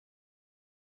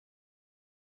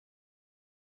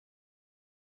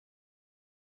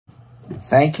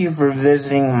Thank you for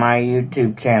visiting my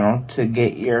YouTube channel to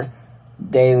get your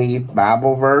daily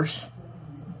Bible verse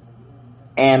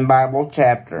and Bible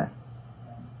chapter.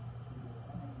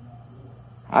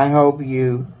 I hope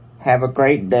you have a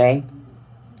great day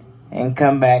and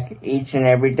come back each and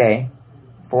every day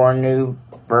for a new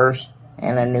verse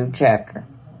and a new chapter.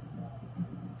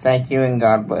 Thank you and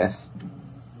God bless.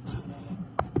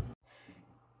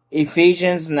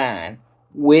 Ephesians 9,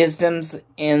 Wisdom's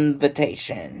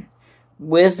Invitation.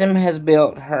 Wisdom has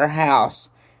built her house.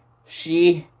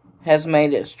 She has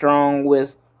made it strong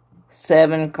with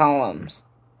 7 columns.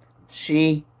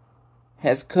 She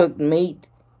has cooked meat,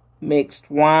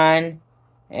 mixed wine,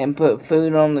 and put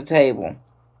food on the table.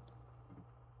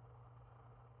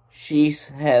 She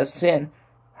has sent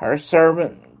her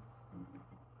servant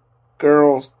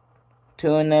girls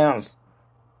to announce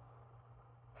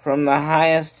from the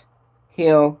highest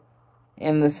hill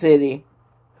in the city,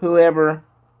 whoever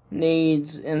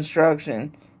needs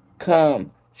instruction, come.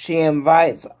 She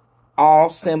invites all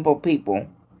simple people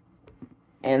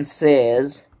and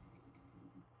says,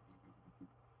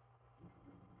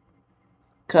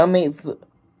 Come eat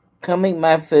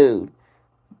my food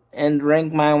and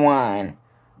drink my wine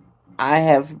I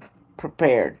have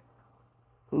prepared.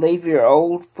 Leave your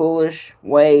old foolish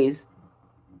ways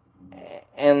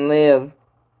and live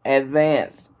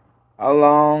advanced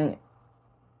along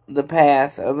the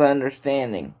path of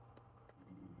understanding.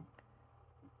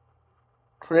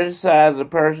 Criticize a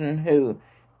person who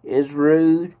is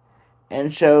rude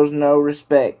and shows no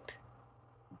respect,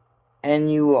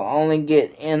 and you will only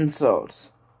get insults.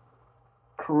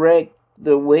 Correct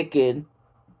the wicked,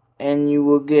 and you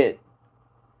will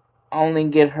only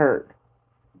get hurt.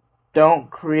 Don't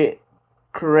correct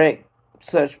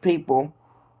such people,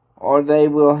 or they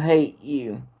will hate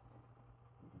you.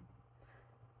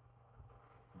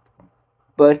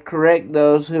 But correct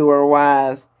those who are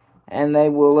wise, and they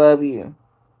will love you.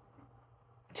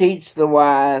 Teach the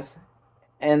wise,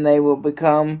 and they will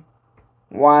become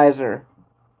wiser.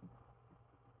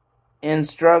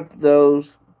 Instruct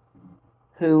those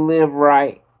who live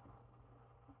right,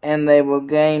 and they will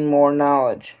gain more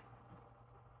knowledge.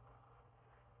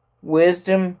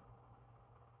 Wisdom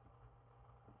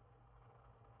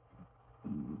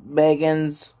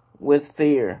begins with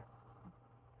fear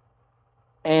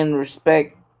and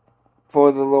respect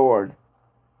for the Lord.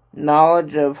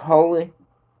 Knowledge of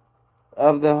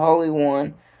the Holy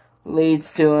One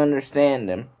leads to understand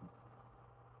Him.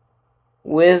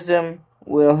 Wisdom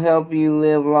will help you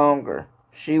live longer.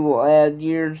 She will add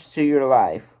years to your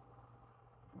life.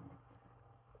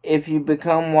 If you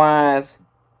become wise,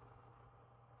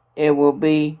 it will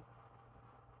be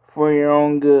for your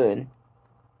own good.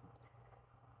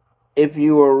 If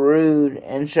you are rude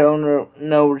and show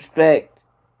no respect,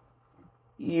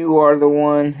 you are the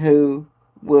one who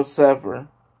will suffer.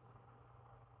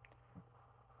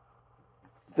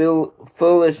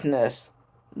 Foolishness,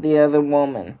 the other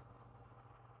woman.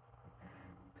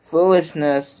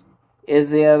 Foolishness is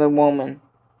the other woman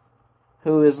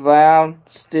who is loud,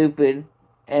 stupid,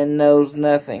 and knows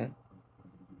nothing.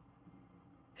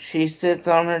 She sits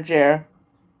on her chair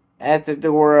at the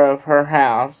door of her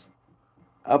house,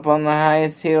 up on the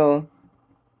highest hill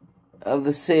of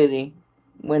the city.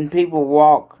 When people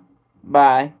walk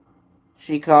by,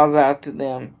 she calls out to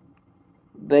them.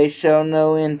 They show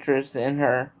no interest in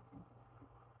her,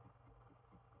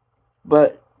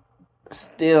 but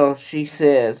still she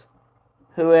says,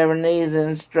 whoever needs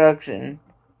instruction,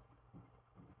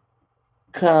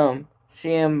 come.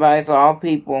 She invites all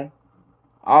people,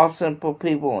 all simple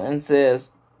people, and says,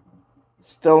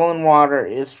 stolen water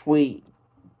is sweet.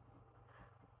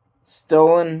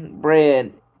 Stolen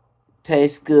bread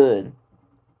tastes good.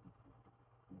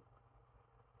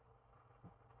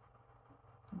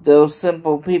 Those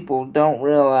simple people don't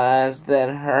realize that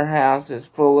her house is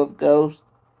full of ghosts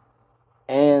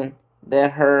and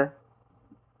that her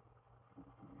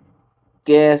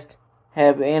guests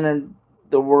have entered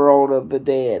the world of the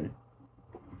dead.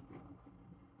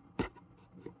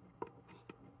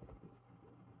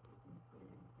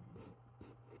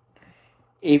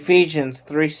 Ephesians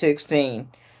 3:16.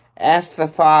 Ask the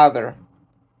Father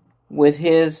with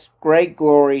His great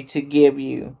glory to give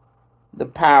you the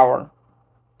power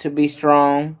to be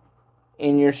strong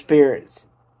in your spirits.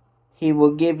 He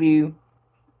will give you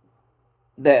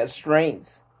that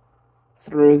strength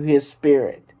through His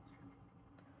Spirit.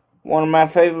 One of my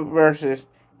favorite verses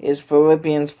is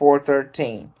Philippians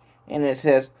 4:13, and it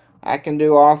says, I can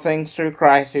do all things through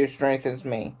Christ who strengthens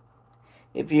me.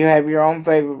 If you have your own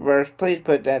favorite verse, please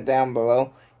put that down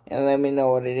below and let me know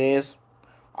what it is.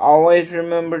 Always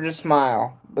remember to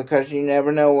smile, because you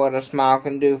never know what a smile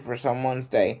can do for someone's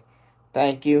day.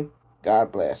 Thank you.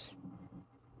 God bless.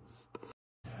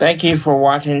 Thank you for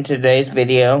watching today's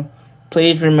video.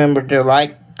 Please remember to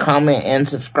like, comment, and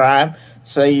subscribe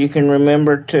so you can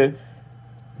remember to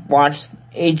watch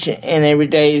each and every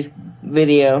day's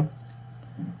video.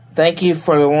 Thank you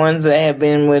for the ones that have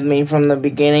been with me from the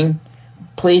beginning.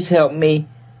 Please help me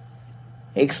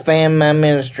expand my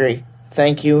ministry.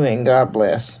 Thank you, and God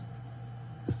bless.